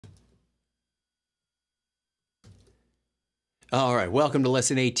All right, welcome to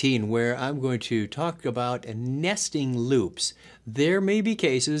lesson 18, where I'm going to talk about nesting loops. There may be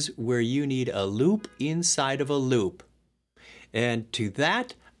cases where you need a loop inside of a loop. And to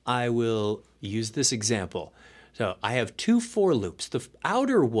that, I will use this example. So I have two for loops. The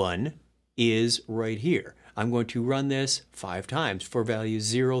outer one is right here. I'm going to run this 5 times for values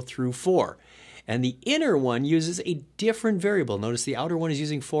 0 through 4. And the inner one uses a different variable. Notice the outer one is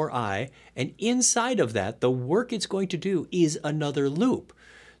using for I, and inside of that, the work it's going to do is another loop.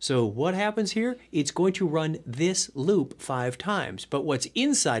 So what happens here? It's going to run this loop 5 times, but what's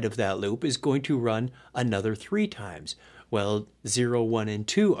inside of that loop is going to run another 3 times. Well, 0, 1, and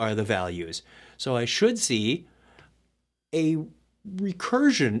 2 are the values. So I should see a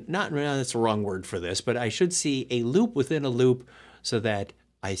recursion, that's the wrong word for this, but I should see a loop within a loop so that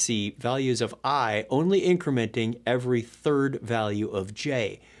I see values of I only incrementing every third value of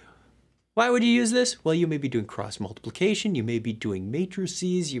j. Why would you use this? Well, you may be doing cross multiplication, you may be doing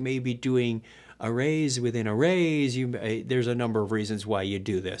matrices, you may be doing arrays within arrays. There's a number of reasons why you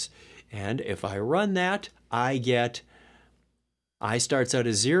do this. And if I run that, I get I starts out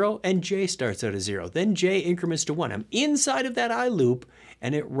as 0 and j starts out as 0. Then j increments to 1. I'm inside of that I loop,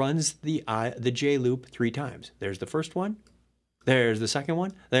 and it runs the j loop 3 times. There's the first one. There's the second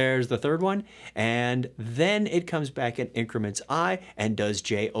one, there's the third one, and then it comes back and increments I and does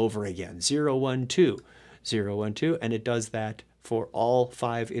j over again. 0, 1, 2, 0, 1, 2, and it does that for all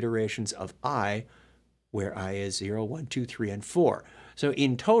 5 iterations of I, where I is 0, 1, 2, 3, and 4. So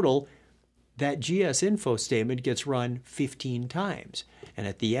in total, that gsinfo statement gets run 15 times. And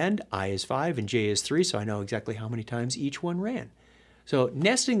at the end, I is 5 and j is 3, so I know exactly how many times each one ran. So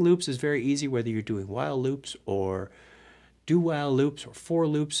nesting loops is very easy, whether you're doing while loops or do-while loops or for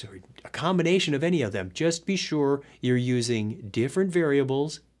loops or a combination of any of them. Just be sure you're using different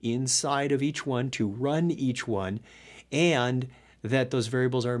variables inside of each one to run each one, and that those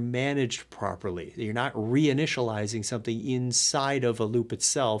variables are managed properly. You're not reinitializing something inside of a loop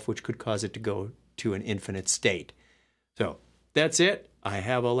itself, which could cause it to go to an infinite state. So that's it. I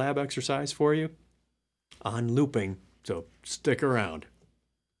have a lab exercise for you on looping, so stick around.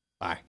 Bye.